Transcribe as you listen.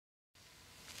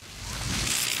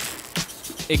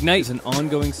Ignite is an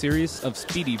ongoing series of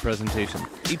speedy presentations.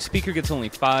 Each speaker gets only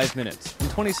 5 minutes and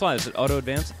 20 slides that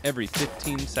auto-advance every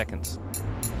 15 seconds.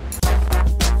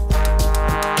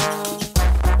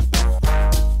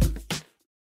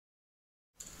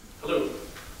 Hello,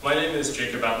 my name is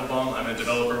Jacob Appelbaum. I'm a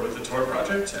developer with the Tor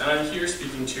project, and I'm here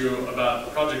speaking to you about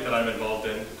a project that I'm involved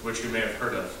in, which you may have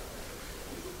heard of.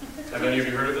 Have any of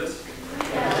you heard of this?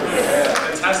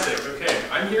 Fantastic, okay.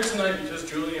 I'm here tonight because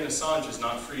Julian Assange is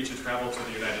not free to travel to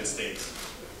the United States.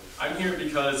 I'm here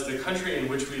because the country in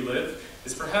which we live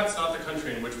is perhaps not the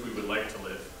country in which we would like to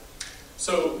live.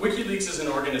 So WikiLeaks is an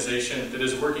organization that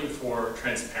is working for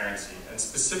transparency, and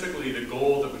specifically the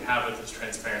goal that we have with this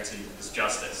transparency is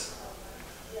justice.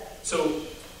 So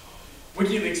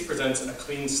WikiLeaks presents a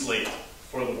clean slate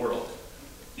for the world.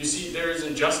 You see, there is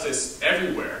injustice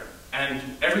everywhere, and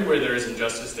everywhere there is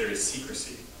injustice, there is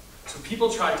secrecy. So people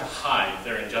try to hide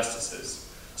their injustices.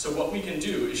 So what we can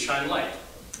do is shine light.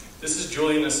 This is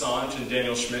Julian Assange and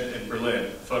Daniel Schmidt in Berlin, a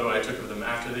photo I took of them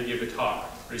after they gave a talk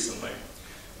recently.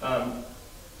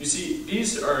 You see,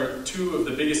 these are two of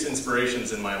the biggest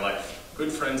inspirations in my life,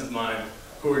 good friends of mine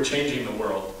who are changing the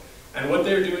world. And what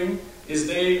they're doing is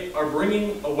they are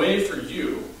bringing a way for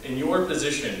you in your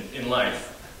position in life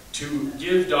to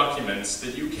give documents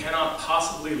that you cannot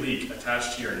possibly leak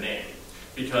attached to your name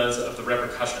because of the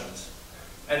repercussions.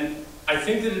 And I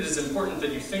think that it is important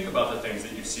that you think about the things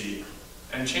that you see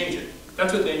and change it.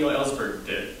 That's what Daniel Ellsberg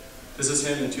did. This is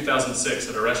him in 2006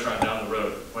 at a restaurant down the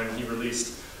road when he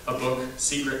released a book,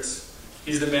 Secrets.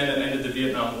 He's the man that ended the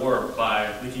Vietnam War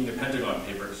by leaking the Pentagon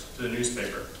Papers to the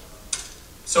newspaper.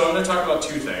 So I'm going to talk about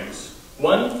two things.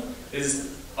 One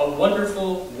is a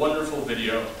wonderful, wonderful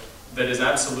video that is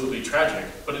absolutely tragic,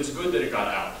 but it's good that it got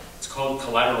out. It's called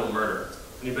Collateral Murder.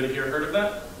 Anybody here heard of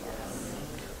that?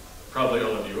 Probably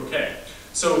all of you, okay.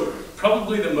 So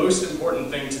probably the most important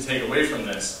thing to take away from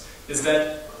this is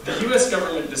that the US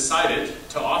government decided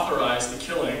to authorize the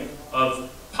killing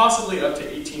of possibly up to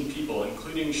 18 people,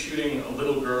 including shooting a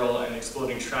little girl and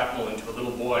exploding shrapnel into a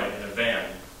little boy in a van.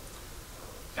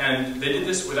 And they did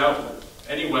this without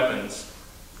any weapons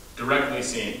directly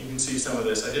seen. You can see some of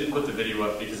this. I didn't put the video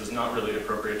up because it's not really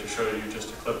appropriate to show you just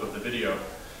a clip of the video.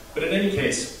 But in any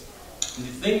case, the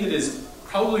thing that is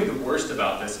probably the worst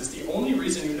about this is the only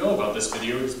reason you know about this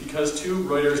video is because two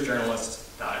Reuters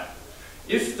journalists died.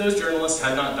 If those journalists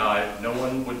had not died, no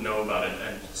one would know about it,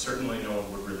 and certainly no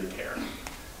one would really care.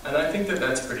 And I think that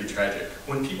that's pretty tragic.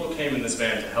 When people came in this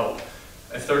van to help,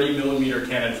 a 30mm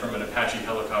cannon from an Apache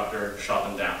helicopter shot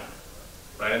them down.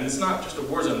 Right? And it's not just a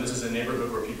war zone, this is a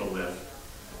neighborhood where people live.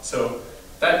 So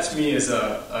that to me is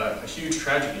a huge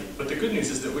tragedy. But the good news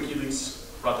is that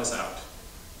WikiLeaks brought this out.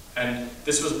 And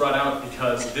this was brought out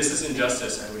because this is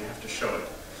injustice and we have to show it.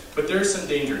 But there is some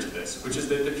danger to this, which is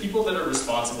that the people that are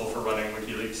responsible for running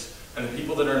WikiLeaks and the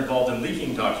people that are involved in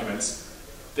leaking documents,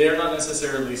 they are not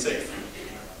necessarily safe.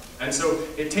 And so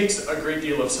it takes a great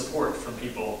deal of support from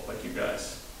people like you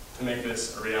guys to make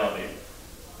this a reality.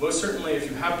 Most certainly, if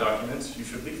you have documents, you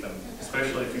should leak them,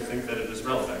 especially if you think that it is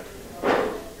relevant.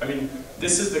 I mean,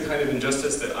 this is the kind of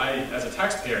injustice that I, as a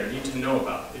taxpayer, need to know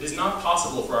about. It is not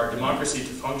possible for our democracy to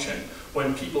function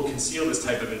when people conceal this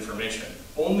type of information.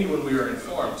 Only when we are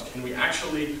informed can we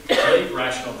actually make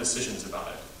rational decisions about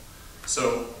it.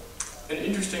 So, an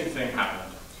interesting thing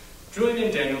happened. Julian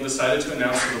and Daniel decided to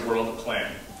announce to the world a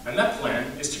plan. And that plan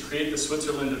is to create the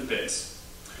Switzerland of bits.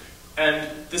 And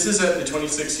this is at the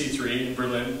 26C3 in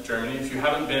Berlin, Germany. If you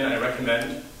haven't been, I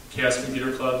recommend Chaos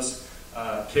Computer Club's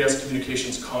Chaos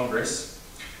Communications Congress.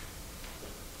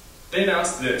 They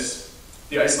announced this,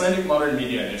 the Icelandic Modern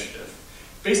Media Initiative.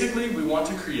 Basically, we want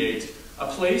to create a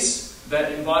place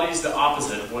that embodies the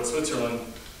opposite of what Switzerland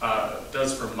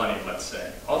does for money, let's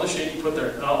say. All the shady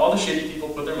people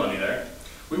put their money there.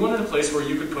 We wanted a place where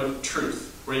you could put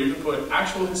truth, where you could put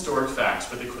actual historic facts,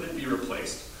 but they couldn't be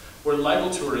replaced. Where libel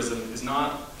tourism is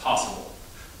not possible,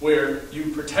 where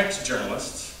you protect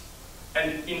journalists,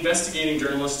 and investigating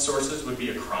journalist sources would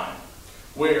be a crime,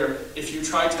 where if you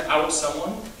tried to out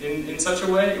someone in such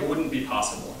a way, it wouldn't be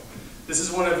possible. This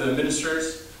is one of the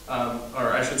ministers,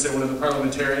 or I should say one of the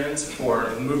parliamentarians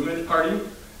for the Movement Party,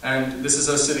 and this is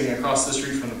us sitting across the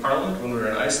street from the parliament when we were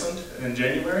in Iceland in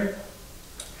January.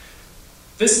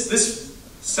 This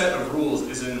set of rules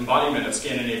is an embodiment of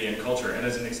Scandinavian culture and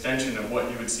is an extension of what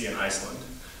you would see in Iceland.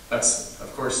 That's,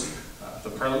 of course, the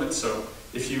parliament. So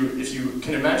if you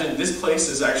can imagine, this place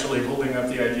is actually holding up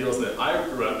the ideals that I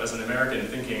grew up as an American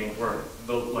thinking were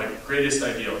the greatest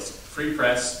ideals. Free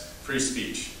press, free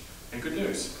speech. And good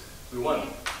news, we won.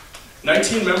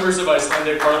 19 members of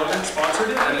Icelandic parliament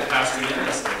sponsored it and it passed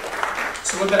unanimously.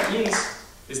 So what that means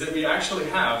is that we actually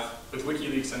have with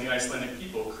WikiLeaks and the Icelandic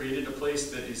people, created a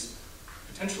place that is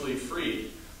potentially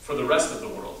free for the rest of the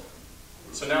world.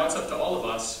 So now it's up to all of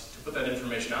us to put that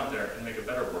information out there and make a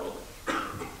better world.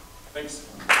 Thanks.